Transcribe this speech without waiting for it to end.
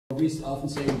we often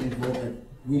say within Volt that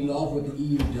we love what the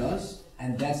EU does,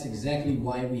 and that's exactly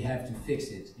why we have to fix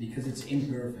it, because it's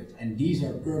imperfect. And these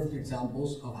are perfect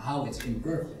examples of how it's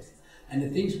imperfect. And the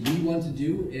things we want to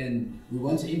do, and we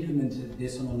want to implement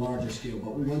this on a larger scale,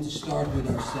 but we want to start with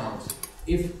ourselves.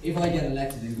 If I get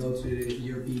elected and go to the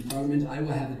European Parliament, I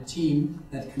will have a team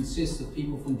that consists of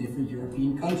people from different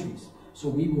European countries. So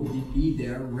we will be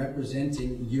there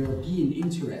representing European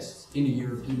interests in a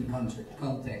European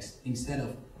context instead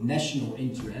of national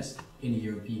interest in a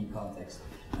European context.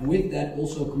 And with that,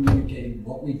 also communicating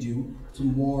what we do to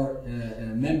more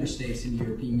member states in the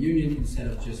European Union instead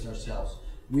of just ourselves.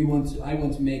 I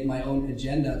want to make my own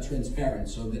agenda transparent,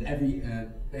 so that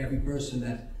every person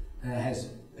that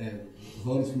has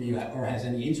voted for me or has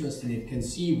any interest in it can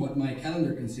see what my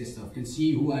calendar consists of, can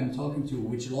see who I'm talking to,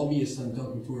 which lobbyists I'm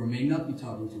talking to or may not be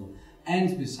talking to.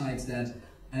 And besides that,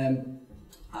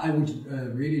 I would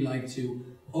really like to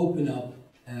open up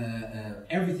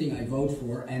everything I vote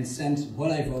for and send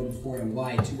what I voted for and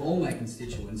why to all my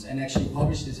constituents, and actually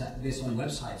publish this on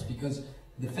websites, because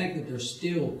the fact that there's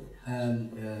still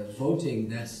voting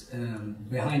that's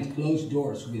behind closed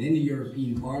doors within the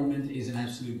European Parliament is an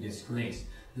absolute disgrace.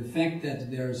 The fact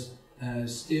that there's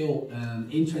still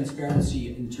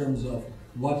intransparency in terms of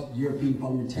what European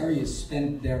parliamentarians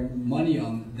spend their money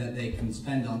on, that they can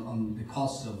spend on the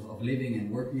costs of living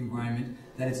and working environment,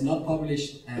 that it's not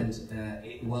published, and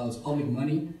while it's public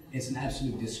money, it's an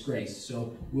absolute disgrace.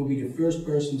 So we'll be the first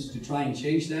persons to try and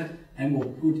change that, and we'll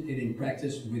put it in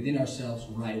practice within ourselves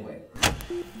right away.